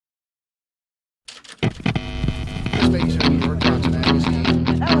Chris Beytes here from GrowerTalks magazine.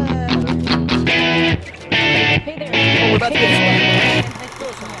 Hello. Hey there. We're about to get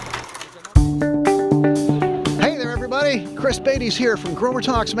started. Hey there, everybody. Chris Beytes here from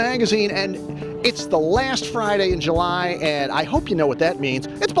GrowerTalks magazine, and it's the last Friday in July, and I hope you know what that means.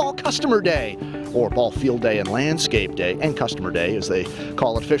 It's Ball Customer Day, or Ball Field Day and Landscape Day, and Customer Day, as they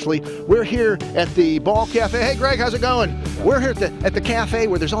call it officially. We're here at the Ball Cafe. Hey, Greg, how's it going? We're here at the cafe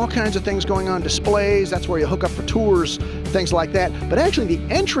where there's all kinds of things going on, displays. That's where you hook up for tours, things like that. But actually,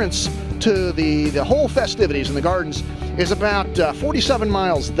 the entrance to the whole festivities in the gardens is about 47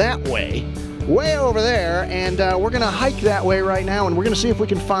 miles that way over there, and we're going to hike that way right now, and we're going to see if we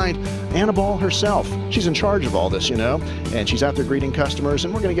can find Anna Ball herself. She's in charge of all this, you know, and she's out there greeting customers,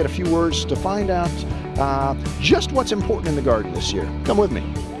 and we're going to get a few words to find out just what's important in the garden this year. Come with me.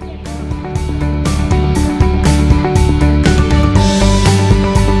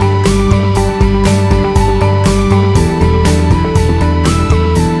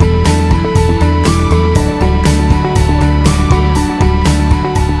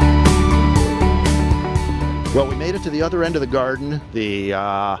 Well, we made it to the other end of the garden,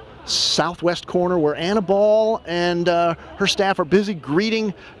 the southwest corner, where Anna Ball and her staff are busy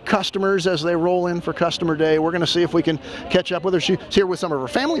greeting customers as they roll in for Customer Day. We're going to see if we can catch up with her. She's here with some of her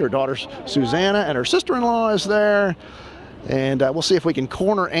family, her daughters, Susanna, and her sister-in-law is there. And we'll see if we can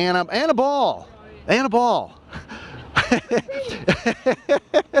corner Anna. Anna Ball! Anna Ball!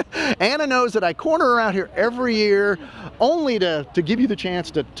 Anna knows that I corner her out here every year only to give you the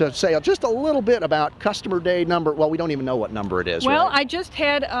chance to say just a little bit about Customer Day number. Well, we don't even know what number it is. Well, right? I just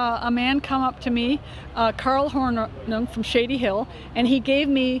had a man come up to me, Carl Hornung from Shady Hill, and he gave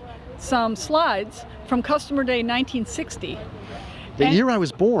me some slides from Customer Day 1960. The year I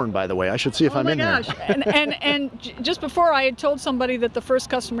was born, by the way. I should see if I'm in there. and just before I had told somebody that the first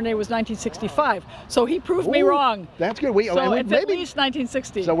Customer Day was 1965, so he proved me wrong. That's good. So it's at least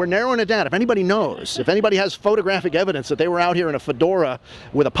 1960. So we're narrowing it down. If anybody knows, if anybody has photographic evidence that they were out here in a fedora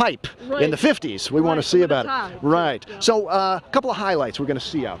with a pipe in the 50s, we want to see about it. Right. Yeah. So a couple of highlights we're going to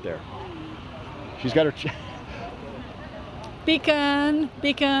see out there. She's got her... Beacon.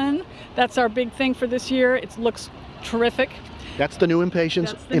 That's our big thing for this year. It looks terrific. That's the new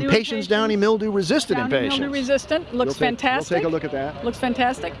Impatiens. Impatiens downy mildew resistant Impatiens. Mildew resistant. Looks fantastic. We'll take a look at that. Looks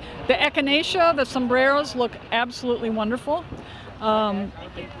fantastic. The echinacea, the sombreros look absolutely wonderful.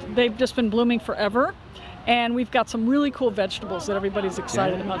 They've just been blooming forever. And we've got some really cool vegetables that everybody's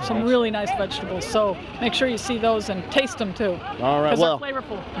excited about. Some really nice vegetables. So make sure you see those and taste them too. All right. Well, they're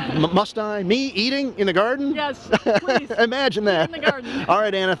flavorful. Must I? Me eating in the garden? Yes, please. Imagine that. In the garden. All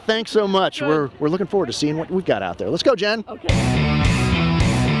right, Anna. Thanks so much. We're looking forward to seeing what we've got out there. Let's go, Jen. Okay.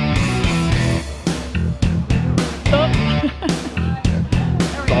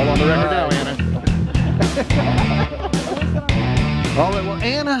 It's all on the record now, Anna. All right. Well,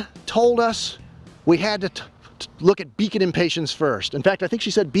 Anna told us we had to look at Beacon Impatiens first. In fact, I think she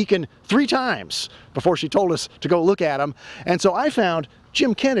said Beacon 3 times before she told us to go look at them. And so I found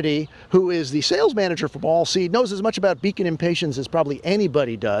Jim Kennedy, who is the sales manager for Ball Seed, knows as much about Beacon Impatiens as probably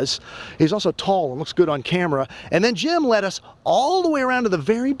anybody does. He's also tall and looks good on camera. And then Jim led us all the way around to the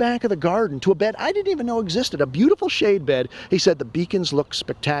very back of the garden to a bed I didn't even know existed, a beautiful shade bed. He said the beacons look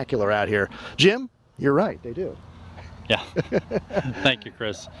spectacular out here. Jim, you're right, they do. Yeah, thank you,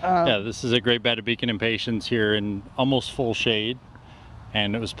 Chris. Yeah, this is a great bed of Beacon Impatiens here in almost full shade,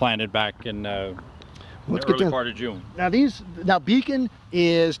 and it was planted back in the early part of June. Now Beacon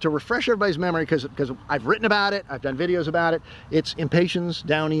is, to refresh everybody's memory, because I've written about it, I've done videos about it, it's Impatiens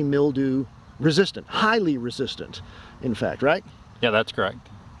downy mildew resistant, highly resistant, in fact, right? Yeah, that's correct.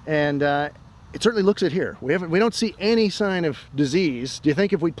 And it certainly looks it here. We don't see any sign of disease. Do you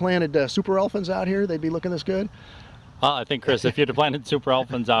think if we planted super elephants out here, they'd be looking this good? I think, Chris, if you'd have planted super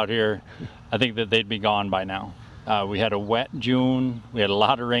elephants out here, I think that they'd be gone by now. We had a wet June, we had a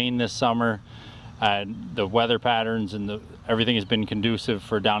lot of rain this summer, and the weather patterns and everything has been conducive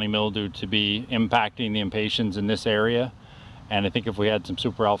for downy mildew to be impacting the Impatiens in this area. And I think if we had some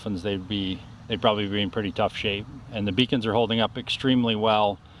super elephants, they'd probably be in pretty tough shape. And the beacons are holding up extremely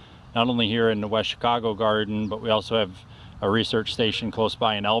well, not only here in the West Chicago garden, but we also have a research station close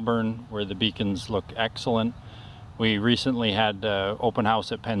by in Elburn where the beacons look excellent. We recently had an open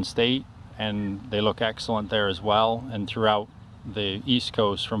house at Penn State, and they look excellent there as well. And throughout the East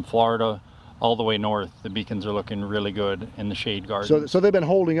Coast, from Florida all the way north, the beacons are looking really good in the shade garden. So they've been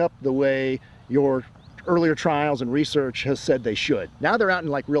holding up the way your earlier trials and research has said they should. Now they're out in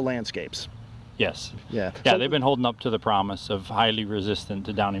like real landscapes. Yes. Yeah. Yeah, they've been holding up to the promise of highly resistant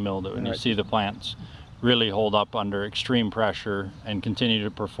to downy mildew, and you see the plants really hold up under extreme pressure and continue to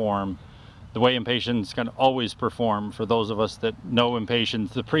perform the way Impatiens can always perform, for those of us that know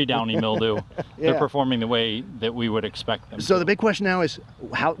Impatiens, the pre-downy mildew, they're performing the way that we would expect them So to. the big question now is,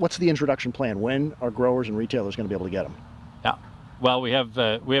 what's the introduction plan? When are growers and retailers going to be able to get them? Yeah. Well, we have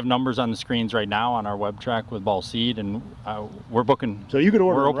numbers on the screens right now on our web track with Ball Seed, and we're booking. So you could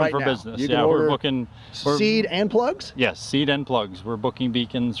order We're them open right for now. business. You could Yeah, order we're booking seed and plugs? Yes, seed and plugs. We're booking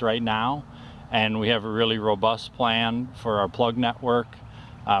beacons right now, and we have a really robust plan for our plug network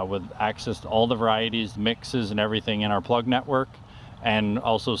with access to all the varieties, mixes, and everything in our plug network, and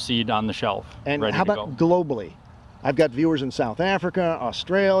also seed on the shelf. And ready how to about go. globally? I've got viewers in South Africa,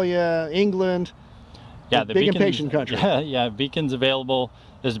 Australia, England. Yeah, the big beacons, impatient country. Yeah, beacons available.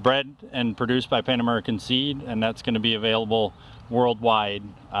 Is bred and produced by Pan American Seed, and that's going to be available worldwide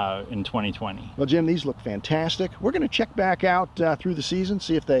in 2020. Well, Jim, these look fantastic. We're going to check back out through the season,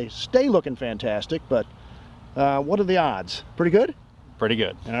 see if they stay looking fantastic, but what are the odds? Pretty good? Pretty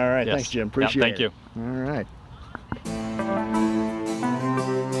good. All right, Yes. thanks, Jim. Yeah, Appreciate thank it. you. All right.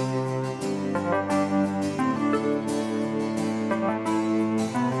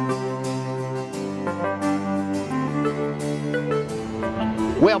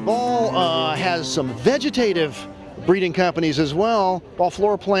 Well, Ball has some vegetative breeding companies as well, Ball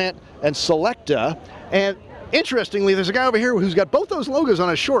Flora Plant and Selecta. And interestingly, there's a guy over here who's got both those logos on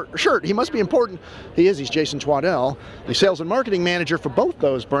his shirt. He must be important. He's Jason Twaddell, the sales and marketing manager for both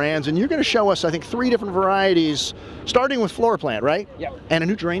those brands. And you're going to show us, I think, 3 different varieties, starting with Flora Plant, right? Yep. And a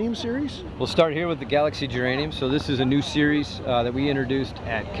new geranium series? We'll start here with the Galaxy Geranium. So this is a new series that we introduced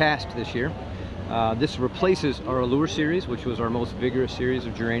at CAST this year. This replaces our Allure series, which was our most vigorous series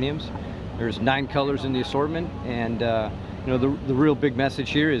of geraniums. There's 9 colors in the assortment, and you know, the real big message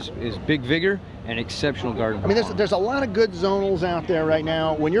here is big vigor and exceptional garden. I mean, there's a lot of good zonals out there right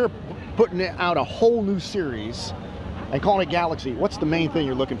now. When you're putting out a whole new series and calling it Galaxy, what's the main thing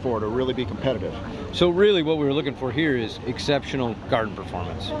you're looking for to really be competitive? So really what we're looking for here is exceptional garden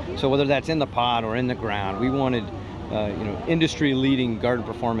performance. So whether that's in the pot or in the ground, we wanted you know, industry-leading garden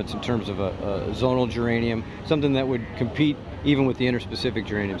performance in terms of a zonal geranium, something that would compete even with the interspecific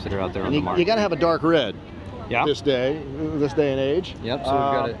geraniums that are out there on the market. You got to have a dark red this day and age. Yep, so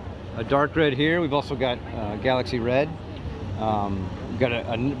we've got a dark red here. We've also got Galaxy Red. We've got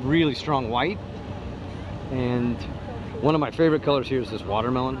a really strong white. And one of my favorite colors here is this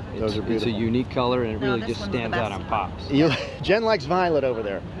watermelon. Those are It's a beautiful. unique color, and it really this just one's the stands out best on pops. Jen likes violet over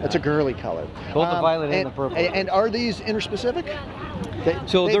there. It's a girly color. Both the violet and the purple. And are these interspecific?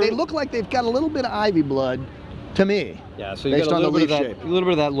 So They look like they've got a little bit of ivy blood to me. Yeah, so you based got a on the little bit of leaf that, shape. a little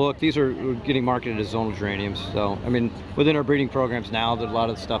bit of that look. These are getting marketed as zonal geraniums. So I mean, within our breeding programs now, that a lot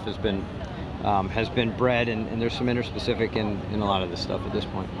of the stuff has been bred, and there's some interspecific in a lot of this stuff at this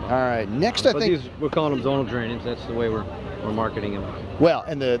point. All right, next I But think, these, we're calling them zonal geraniums. That's the way we're marketing them. well,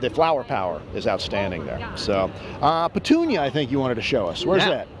 and the flower power is outstanding there. So, petunia, I think you wanted to show us. Where's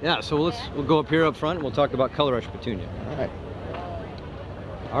that? Yeah, so we'll go up here up front, and we'll talk about color rush petunia. All right.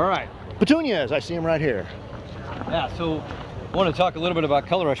 All right. Petunias, I see them right here. Yeah, so I want to talk a little bit about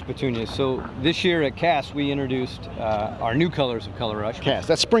color rush petunias. So this year at CAST, we introduced our new colors of color rush. CAST,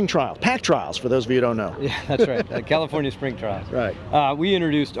 that's spring trials, pack trials for those of you who don't know. Yeah, that's right. California Spring Trials. Right. We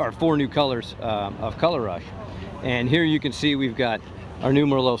introduced our 4 new colors of color rush, and here you can see we've got our new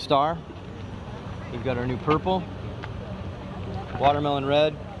Merlot Star, we've got our new purple, watermelon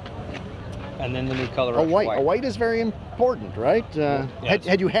red, and then the new color rush white. A white is very important, right?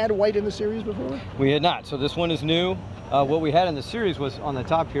 Had you had a white in the series before? We had not. So this one is new. What we had in the series was on the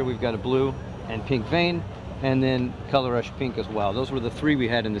top here, we've got a blue and pink vein, and then color rush pink as well. Those were the 3 we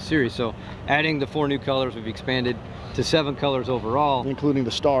had in the series. So adding the 4 new colors, we've expanded to 7 colors overall, including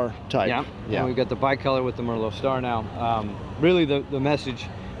the star type. Yeah. And we've got the bicolor with the Merlot Star now. Really the message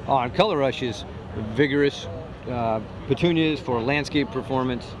on color rush is vigorous petunias for landscape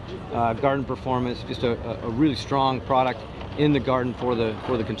performance, garden performance, just a really strong product in the garden for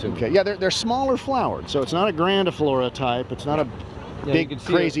the consumer. Okay, yeah, they're smaller flowered, so it's not a grandiflora type. It's not a Yeah, big, you can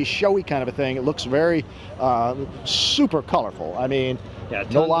see crazy, showy kind of a thing. It looks very super colorful. I mean, Yeah,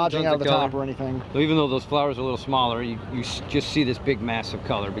 no tons lodging out of the color. top or anything. So even though those flowers are a little smaller, you just see this big mass of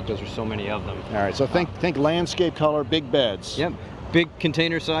color because there's so many of them. All right, so think landscape color, big beds. Yep. Big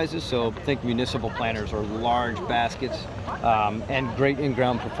container sizes, so think municipal planters or large baskets, and great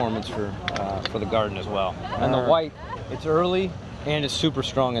in-ground performance for the garden as well. And the white, it's early and it's super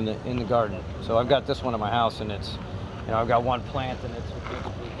strong in the garden. So I've got this one in my house, and it's, you know, I've got one plant and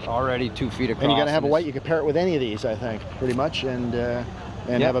it's already 2 feet across. And you got to have a white. You can pair it with any of these, I think, pretty much, and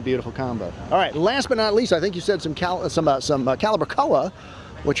have a beautiful combo. All right, last but not least, I think you said some Calibracoa,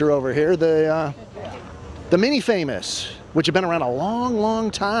 which are over here. The mini famous which have been around a long,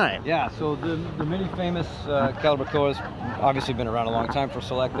 long time. Yeah, so the many famous calibrachoas obviously been around a long time for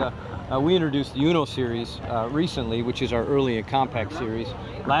Selecta. We introduced the Uno series recently, which is our early and compact series.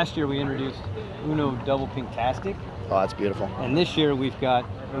 Last year we introduced Uno Double Pinktastic. Oh, that's beautiful. And this year we've got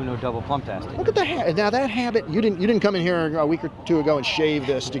Uno Double Plumtastic. Look at the now that habit. You didn't come in here a week or two ago and shave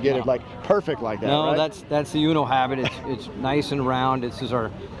this to get it like perfect like that. No, right? that's the Uno habit. It's nice and round. This is our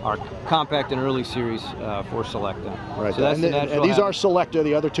compact and early series for Selecta. Right. So that's and the natural these habit. are Selecta.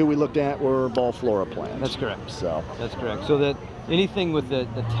 The other two we looked at were ball flora plants. That's correct. So that's correct. So that anything with the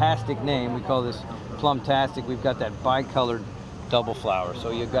tastic name, we call this Plumtastic. We've got that bicolored double flower.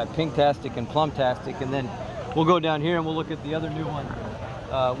 So you've got Pinktastic and Plumtastic, and then we'll go down here and we'll look at the other new one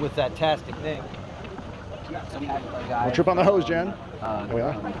with that tastic name. We'll trip on the hose, Jen. There we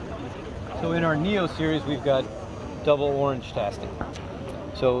are. So in our Neo series, we've got double orange tastic.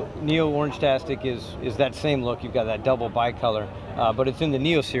 So Neo orange tastic is that same look. You've got that double bicolor, but it's in the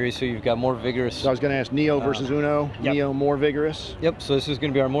Neo series, so you've got more vigorous. So I was going to ask Neo versus Uno. Yep. Neo more vigorous. Yep. So this is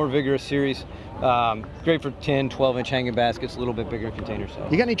going to be our more vigorous series. Great for 10, 12-inch hanging baskets, a little bit bigger container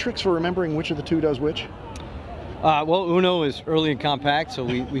size. You got any tricks for remembering which of the two does which? Well, Uno is early and compact, so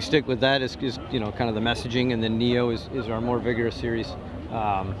we stick with that as you know, kind of the messaging, and then Neo is our more vigorous series.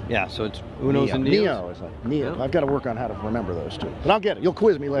 Yeah, so it's Unos and Neos. Neo is like Neo. Yep. I've got to work on how to remember those two, but I'll get it. You'll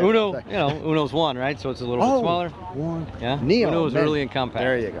quiz me later. Uno, you know, Uno's one, right? So it's a little bit smaller. One. Yeah. Neo. Uno is man. early and compact.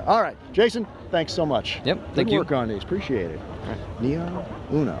 There you go. All right, Jason. Thanks so much. Yep. Good Thank you. work on these. Appreciate it. Right. Neo,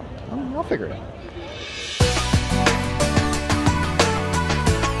 Uno. I'll figure it out.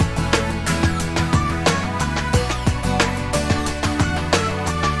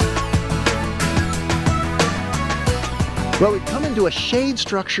 Well, we've come into a shade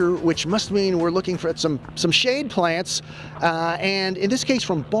structure, which must mean we're looking for some shade plants, and in this case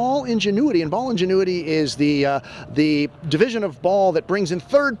from Ball Ingenuity. And Ball Ingenuity is the division of Ball that brings in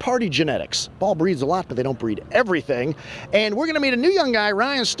third-party genetics. Ball breeds a lot, but they don't breed everything. And we're going to meet a new young guy,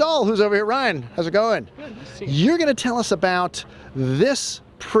 Ryan Stahl, who's over here. Ryan, how's it going? Good. Nice to see you. You're going to tell us about this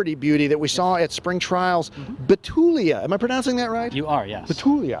pretty beauty that we saw at Spring Trials, Betulia. Am I pronouncing that right? You are, yes.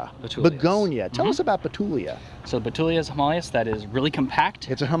 Betulia. Betullias. Begonia. Tell us about Betulia. So Betulia is Himalayas that is really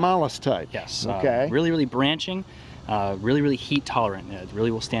compact. It's a Himalayas type. Yes. Okay. Really, really branching. Really heat tolerant. It really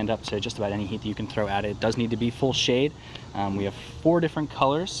will stand up to just about any heat that you can throw at it. It does need to be full shade. We have 4 different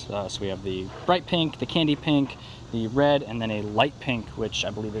colors. So we have the bright pink, the candy pink, the red, and then a light pink, which I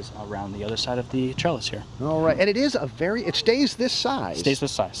believe is around the other side of the trellis here. All right, and it is it stays this size. Stays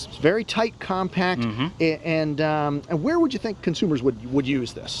this size. It's very tight, compact, and where would you think consumers would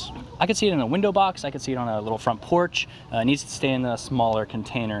use this? I could see it in a window box. I could see it on a little front porch. It needs to stay in a smaller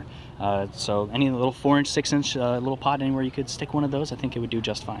container. So any little 4-inch, 6-inch little pot, anywhere you could stick one of those, I think it would do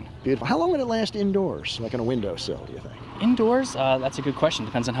just fine. Beautiful. How long would it last indoors, like on a windowsill, do you think? Indoors, that's a good question.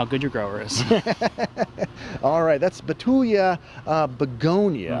 Depends on how good your grower is. All right, that's Betulia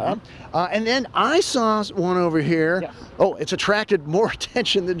begonia. And then I saw one over here. Yeah. Oh, it's attracted more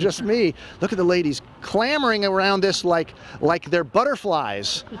attention than just me. Look at the ladies clamoring around this like they're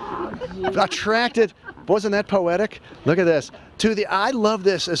butterflies. Attracted. Wasn't that poetic? Look at this. I love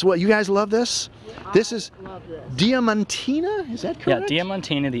this as well. You guys love this? This is Diamantina, is that correct? Yeah,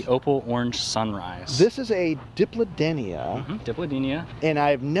 Diamantina, the opal orange sunrise. This is a Diplodenia. Diplodenia. And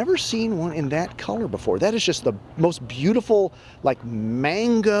I've never seen one in that color before. That is just the most beautiful, like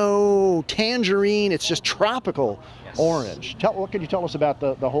mango, tangerine. It's just tropical orange. What can you tell us about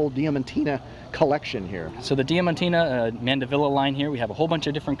the whole Diamantina collection here? So the Diamantina Mandevilla line here, we have a whole bunch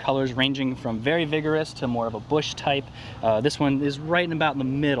of different colors ranging from very vigorous to more of a bush type. This one is right about in the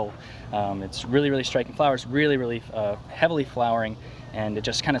middle. It's really striking flowers, really heavily flowering, and it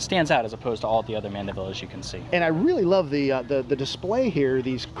just kind of stands out as opposed to all the other Mandevillas you can see. And I really love the display here,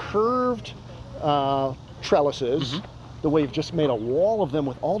 these curved trellises. The way you've just made a wall of them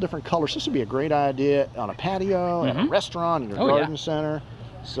with all different colors. This would be a great idea on a patio, at a restaurant, in your garden center.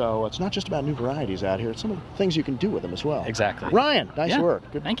 So it's not just about new varieties out here. It's some of the things you can do with them as well. Exactly. Ryan, nice work.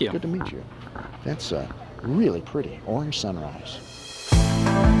 Good, Thank you. Good to meet you. That's really pretty. Orange sunrise.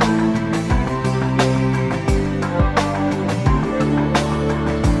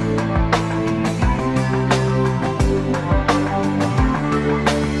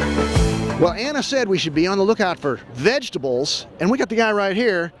 Well, Anna said we should be on the lookout for vegetables, and we got the guy right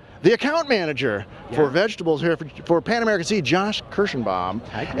here, the account manager for vegetables here for Pan American Seed, Josh Kirschenbaum.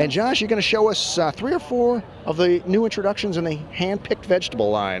 And Josh, you're going to show us 3 or 4 of the new introductions in the hand-picked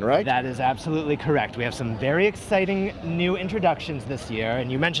vegetable line, right? That is absolutely correct. We have some very exciting new introductions this year,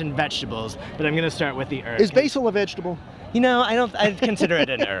 and you mentioned vegetables, but I'm going to start with the herbs. Is basil a vegetable? You know, I'd consider it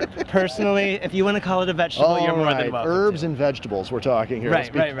an herb. Personally, if you want to call it a vegetable, you're more than welcome. Herbs to. and vegetables we're talking here.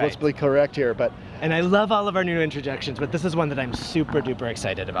 Right, right. Let's be correct here. But And I love all of our new introductions, but this is one that I'm super duper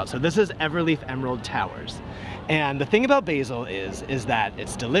excited about. So this is Everleaf Emerald Towers. And the thing about basil is that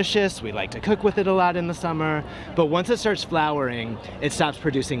it's delicious. We like to cook with it a lot in the summer, but once it starts flowering, it stops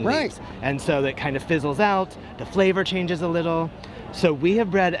producing leaves. Right. And so it kind of fizzles out, the flavor changes a little. So we have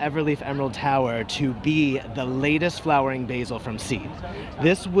bred Everleaf Emerald Tower to be the latest flowering basil from seed.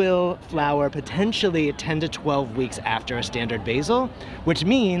 This will flower potentially 10 to 12 weeks after a standard basil, which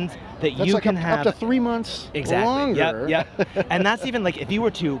means that that's you like can up have to 3 months longer. Yep. And that's even like if you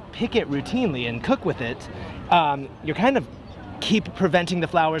were to pick it routinely and cook with it, you're kind of keep preventing the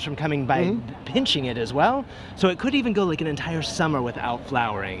flowers from coming by pinching it as well. So it could even go like an entire summer without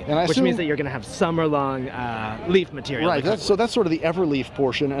flowering, which means that you're going to have summer-long leaf material. Right, so that's sort of the Everleaf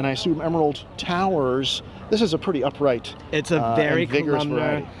portion, and I assume Emerald Towers, this is a pretty upright It's a very vigorous columnar.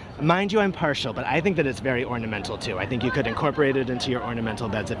 variety. Mind you, I'm partial, but I think that it's very ornamental too. I think you could incorporate it into your ornamental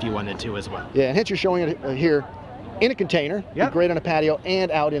beds if you wanted to as well. Yeah, and hence you're showing it here in a container, Yep. great on a patio,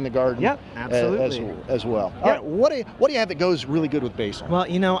 and out in the garden. Yep, absolutely. As well. Yep. All right, what do you have that goes really good with basil? Well,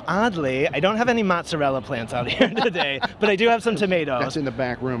 you know, oddly, I don't have any mozzarella plants out here today, but I do have some tomatoes. That's in the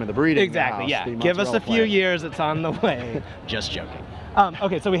back room in the breeding Exactly, house, yeah. the Give us a mozzarella few plant. years, it's on the way. Just joking.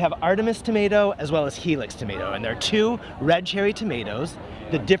 Okay, so we have Artemis tomato as well as Helix tomato, and they're two red cherry tomatoes.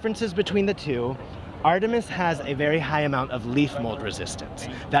 The differences between the two, Artemis has a very high amount of leaf mold resistance.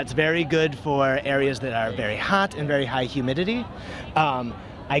 That's very good for areas that are very hot and very high humidity.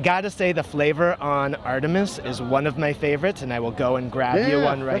 I gotta say the flavor on Artemis is one of my favorites, and I will go and grab you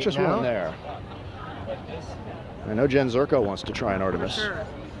one right that's just now. one there. I know Jen Zerko wants to try an Artemis. There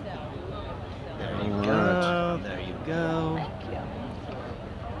you All go, right. there you go.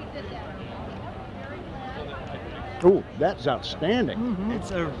 Ooh, that's outstanding.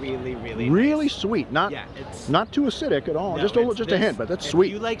 It's a really, really Really nice. sweet, not Yeah, it's not too acidic at all. no, just it's a this- hint, but that's if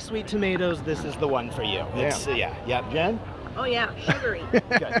sweet. you like sweet tomatoes, this is the one for you. It's, yep. Jen? Oh yeah, sugary.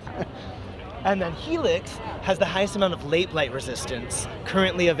 Good. And then Helix has the highest amount of late blight resistance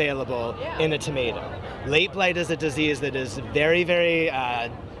currently available in a tomato. Late blight is a disease that is very, very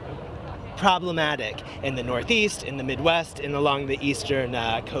problematic in the Northeast, in the Midwest, and along the eastern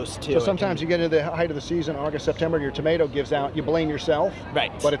coast too. So sometimes you get into the height of the season, August, September, and your tomato gives out, you blame yourself,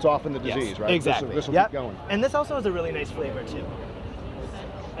 Right. but it's often the Yes, disease, right? Exactly. This will Yep. keep going. And this also has a really nice flavor too.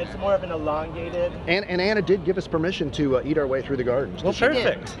 It's more of an elongated. And Anna did give us permission to eat our way through the gardens. Well,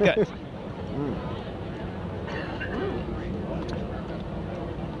 perfect. Good.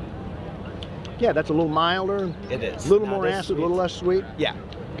 Yeah, that's a little milder. It is. A little Not more as acid, a sweet. little less sweet. Yeah.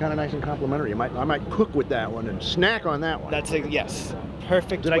 Kind of nice and complimentary. I might cook with that one and snack on that one. That's a yes.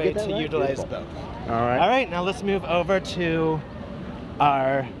 Perfect Did I way get that to right? utilize Beautiful. both. All right. All right, now let's move over to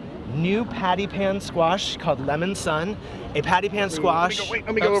our new patty pan squash called Lemon Sun. A patty pan squash.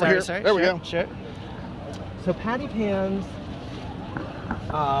 Let me go over here. There we Sure, go. Sure. So patty pans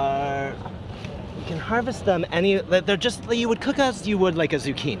are, you can harvest them they're just, you would cook as you would like a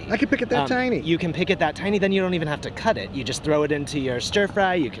zucchini. I can pick it that tiny. You can pick it that tiny, then you don't even have to cut it. You just throw it into your stir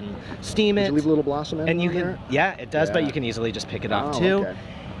fry, you can steam Did it. you leave a little blossom in And you there? can, yeah, it does, but Yeah. you can easily just pick it off Oh, too. okay.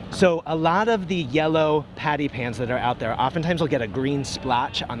 So a lot of the yellow patty pans that are out there, oftentimes will get a green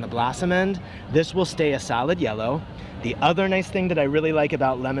splotch on the blossom end. This will stay a solid yellow. The other nice thing that I really like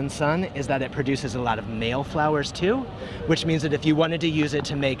about Lemon Sun is that it produces a lot of male flowers too, which means that if you wanted to use it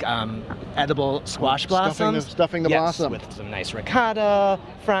to make edible squash blossoms, stuffing the yes, blossom. with some nice ricotta,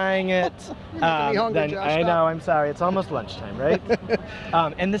 frying it. me hungry, then Josh, I stop. know, I'm sorry, it's almost lunchtime, right?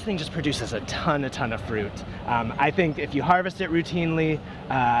 And this thing just produces a ton of fruit. I think if you harvest it routinely,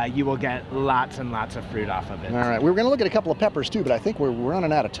 you will get lots and lots of fruit off of it. All right. We were going to look at a couple of peppers too, but I think we're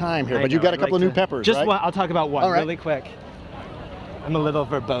running out of time here. I But you've know, got a I'd couple like of new to- peppers, Just right? one, I'll talk about one All right. really quick. I'm a little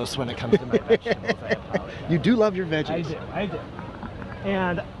verbose when it comes to my vegetables. I apologize. You do love your veggies. I do.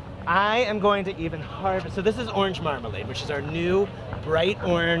 And I am going to even harvest, so this is orange marmalade, which is our new bright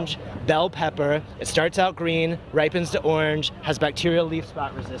orange bell pepper. It starts out green, ripens to orange, has bacterial leaf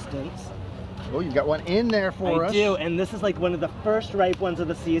spot resistance. Oh, you've got one in there for us. I do, and this is like one of the first ripe ones of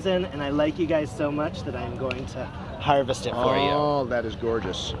the season, and I like you guys so much that I'm going to harvest it for you. Oh, that is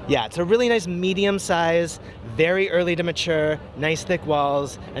gorgeous. Yeah, it's a really nice medium size, very early to mature, nice thick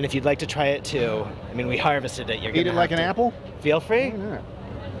walls, and if you'd like to try it too, I mean, we harvested it, you're Eat gonna it like have an to. apple? Feel free, Yeah.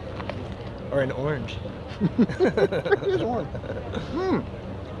 or an orange. Here's one.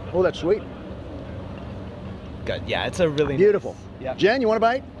 Oh, that's sweet. Good, yeah, it's a really Beautiful. Nice, yeah. Jen, you want a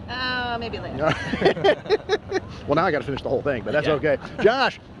bite? Maybe later. Well, now I got to finish the whole thing, but that's okay.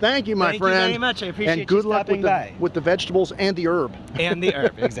 Josh, thank you, my Thank friend. you very much. I appreciate and good you luck stopping by. with the vegetables and the herb. And the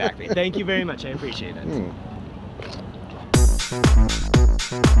herb, exactly. Thank you very much. I appreciate it.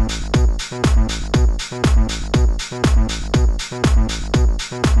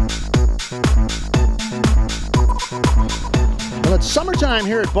 Well, it's summertime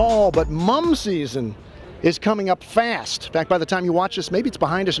here at Ball, but mum season is coming up fast. In fact, by the time you watch this, maybe it's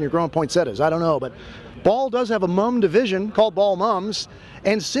behind us and you're growing poinsettias. I don't know, but Ball does have a mum division called Ball Mums,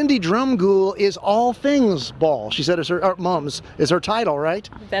 and Cindy Drumgoole is all things Ball. She said mums is her title, right?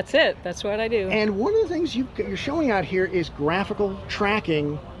 That's it. That's what I do. And one of the things you're showing out here is graphical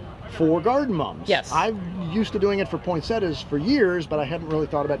tracking for garden mums. Yes. I've used to doing it for poinsettias for years, but I hadn't really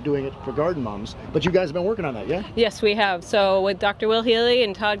thought about doing it for garden mums. But you guys have been working on that, yeah? Yes, we have. So with Dr. Will Healy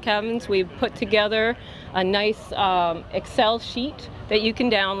and Todd Cavins, we've put together a nice Excel sheet that you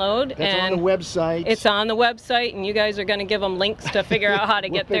can download. That's and on the website. It's on the website, and you guys are going to give them links to figure out how to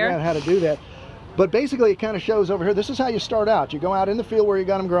get figure there. out how to do that. But basically, it kind of shows over here, this is how you start out. You go out in the field where you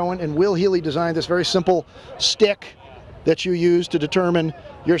got them growing, and Will Healy designed this very simple stick that you use to determine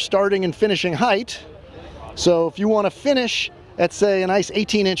your starting and finishing height. So if you want to finish at, say, a nice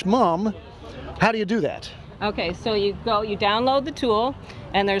 18-inch mum, how do you do that? Okay, so you download the tool,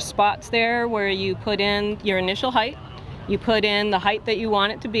 and there's spots there where you put in your initial height, you put in the height that you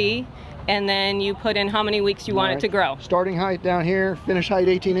want it to be, and then you put in how many weeks you want it to grow. Starting height down here, finish height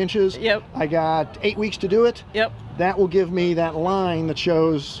 18 inches. Yep. I got 8 weeks to do it. Yep. That will give me that line that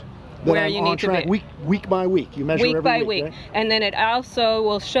shows that Where I'm you on need to track be. week by week. You measure Week every by week, week. right? And then it also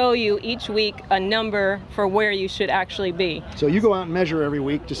will show you each week a number for where you should actually be. So you go out and measure every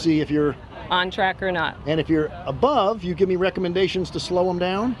week to see if you're On track or not. and if you're above, you give me recommendations to slow them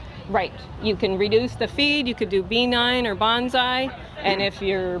down. Right. You can reduce the feed, you could do B9 or bonsai, and if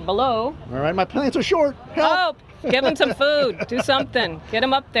you're below, All right, my plants are short. Help! give them some food, do something, get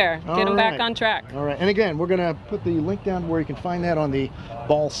them up there, get them back on track. All right, and again, we're going to put the link down where you can find that on the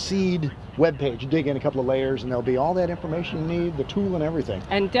Ball Seed webpage. Dig in a couple of layers, and there'll be all that information you need, the tool and everything.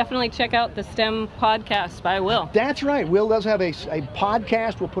 And definitely check out the STEM podcast by Will. That's right. Will does have a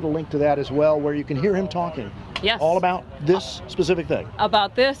podcast. We'll put a link to that as well, where you can hear him talking. Yes. All about this specific thing.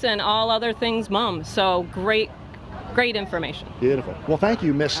 About this and all other things mum. So great information. Beautiful. Well, thank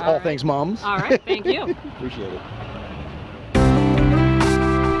you, Miss All Things Mums. All right, thank you. Appreciate it.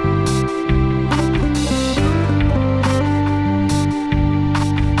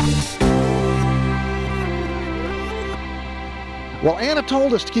 Well, Anna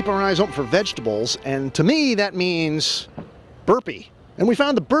told us to keep our eyes open for vegetables, and to me that means burpee. And we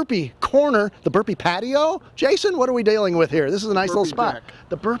found the burpee corner, the burpee patio. Jason, what are we dealing with here? This is a nice little spot. Deck.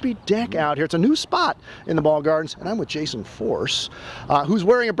 The burpee deck out here. It's a new spot in the Ball Gardens, and I'm with Jason Force, who's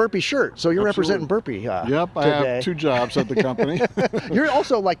wearing a burpee shirt. So you're representing burpee Yep, I today. have 2 jobs at the company. You're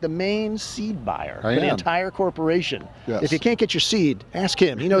also like the main seed buyer I for the am. entire corporation. Yes. If you can't get your seed, ask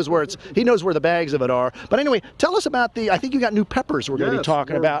him. He knows where he knows where the bags of it are. But anyway, tell us about I think you got new peppers we're going to be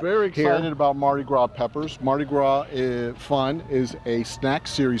talking about. Very excited here. about Mardi Gras peppers. Mardi Gras Fun is a snack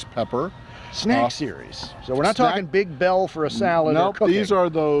series pepper. Snack series. So we're not snack- talking Big Bell for a salad. Nope, or cooking. these are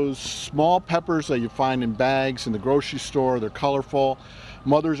those small peppers that you find in bags in the grocery store. They're colorful.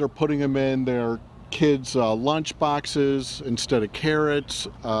 Mothers are putting them in their kids' lunch boxes instead of carrots.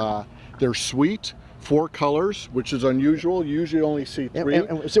 They're sweet. 4 colors, which is unusual. You usually only see 3.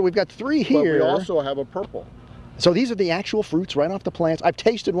 And so we've got 3 here. But we also have a purple. So these are the actual fruits right off the plants. I've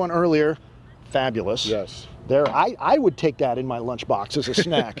tasted one earlier. Fabulous. Yes. I would take that in my lunchbox as a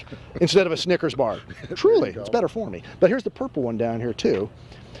snack instead of a Snickers bar. Truly, it's better for me. But here's the purple one down here too.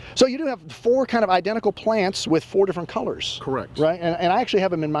 So you do have 4 kind of identical plants with 4 different colors. Correct. Right, and I actually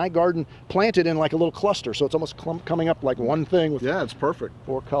have them in my garden planted in like a little cluster, so it's almost coming up like one thing with Yeah, it's perfect.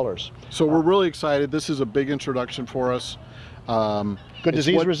 4 colors. So we're really excited. This is a big introduction for us. Good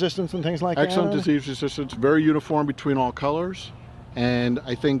disease resistance and things like that. Excellent disease resistance, very uniform between all colors. And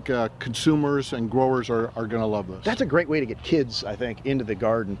I think consumers and growers are going to love this. That's a great way to get kids, I think, into the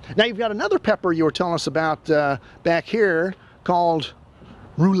garden. Now you've got another pepper you were telling us about back here called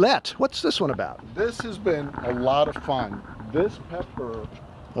Roulette. What's this one about? This has been a lot of fun. This pepper,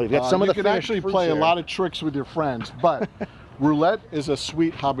 Oh, you've got some of the you can finished actually fruits play a there. lot of tricks with your friends, but Roulette is a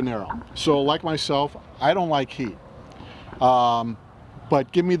sweet habanero. So like myself, I don't like heat.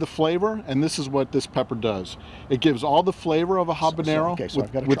 But give me the flavor, and this is what this pepper does. It gives all the flavor of a habanero So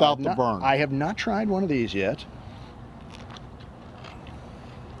I've got to without try. the burn. I have not tried one of these yet.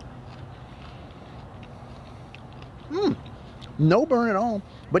 No burn at all.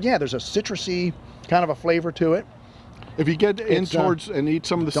 But yeah, there's a citrusy kind of a flavor to it. If you get in It's, towards and eat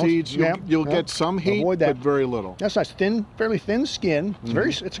some of the don't- seeds, yeah, you'll no, get some heat, avoid that. but very little. That's nice, thin, fairly thin skin.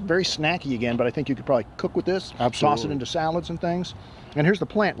 It's it's very snacky again, but I think you could probably cook with this. Toss it Absolutely. into salads and things. And here's the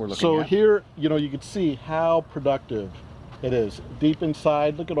plant we're looking So at. here, you know, you can see how productive it is. Deep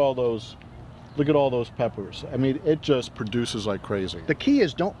inside, look at all those peppers. I mean, it just produces like crazy. The key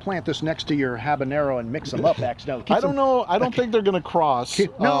is don't plant this next to your habanero and mix them up accidentally. Keep I don't know. I don't think they're going to cross.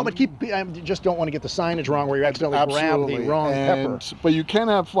 No, but I just don't want to get the signage wrong where you accidentally grab the wrong pepper. But you can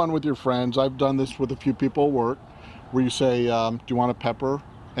have fun with your friends. I've done this with a few people at work, where you say, "Do you want a pepper?"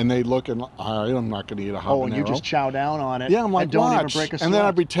 And they look and I'm not going to eat a habanero. Oh, and you just chow down on it. Yeah, I'm like, and don't watch. even break a And then I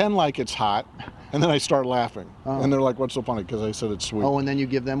sweat. pretend like it's hot, and then I start laughing. And they're like, "What's so funny?" Because I said it's sweet. Oh, and then you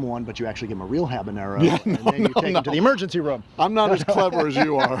give them one, but you actually give them a real habanero, Yeah, and then you take them to the emergency room. I'm not as clever as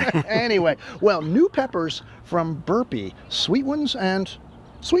you are. Anyway, well, new peppers from Burpee, sweet ones and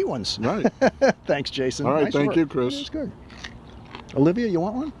sweet ones. Right. Thanks, Jason. All right, Nice thank work. you, Chris. That's good. Olivia, you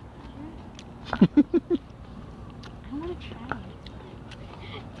want one? I want to try.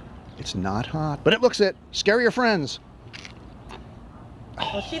 It's not hot, but it looks it. Scare your friends.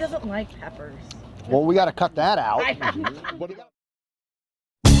 Well, she doesn't like peppers. Well, we got to cut that out. I- What about